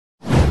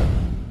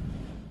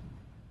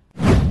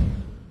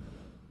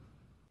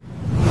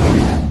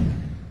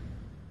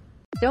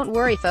Don't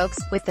worry folks,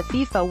 with the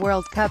FIFA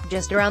World Cup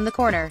just around the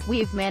corner,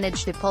 we've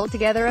managed to pull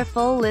together a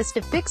full list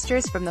of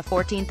fixtures from the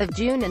 14th of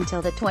June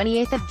until the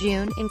 28th of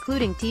June,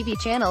 including TV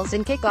channels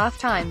and kickoff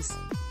times.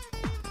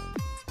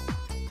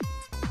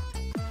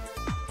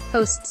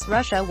 Hosts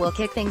Russia will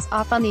kick things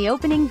off on the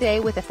opening day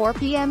with a 4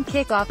 p.m.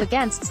 kickoff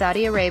against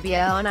Saudi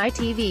Arabia on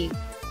ITV.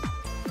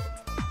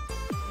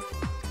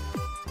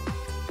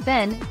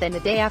 Then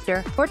the day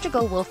after,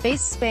 Portugal will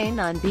face Spain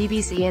on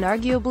BBC in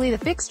arguably the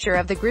fixture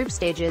of the group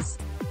stages.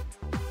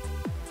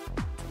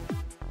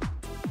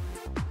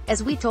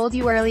 As we told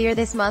you earlier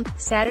this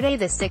month, Saturday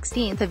the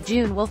 16th of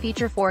June will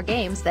feature 4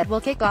 games that will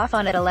kick off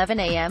on at 11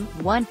 a.m.,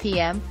 1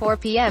 p.m., 4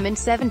 p.m. and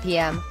 7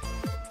 p.m.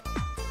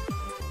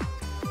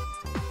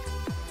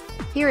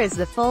 Here is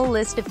the full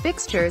list of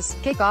fixtures,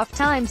 kickoff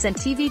times and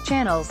TV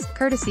channels,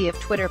 courtesy of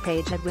Twitter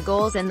page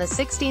 @WeGoals. And the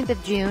 16th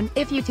of June,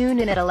 if you tune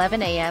in at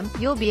 11 a.m.,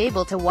 you'll be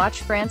able to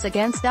watch France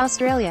against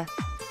Australia.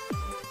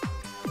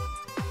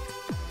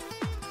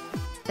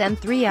 Then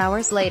 3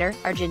 hours later,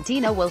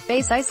 Argentina will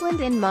face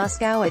Iceland in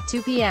Moscow at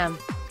 2 p.m.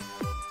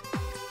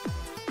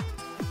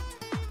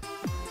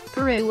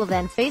 Peru will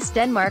then face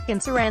Denmark in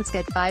Saransk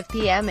at 5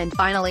 p.m. and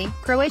finally,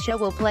 Croatia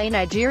will play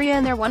Nigeria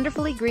in their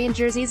wonderfully green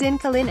jerseys in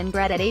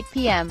Kaliningrad at 8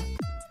 p.m.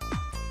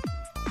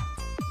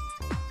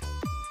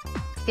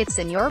 It's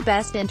in your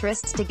best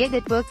interests to get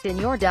it booked in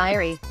your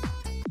diary.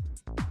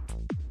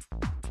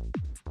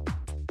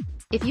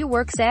 If you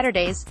work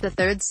Saturdays, the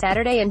third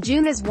Saturday in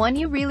June is one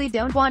you really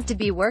don't want to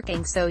be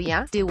working, so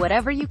yeah, do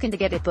whatever you can to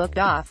get it booked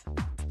off.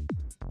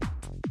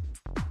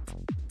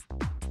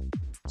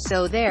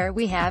 So there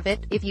we have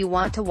it. If you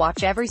want to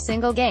watch every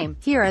single game,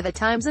 here are the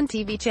times and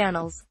TV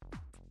channels.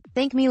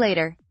 Thank me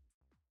later.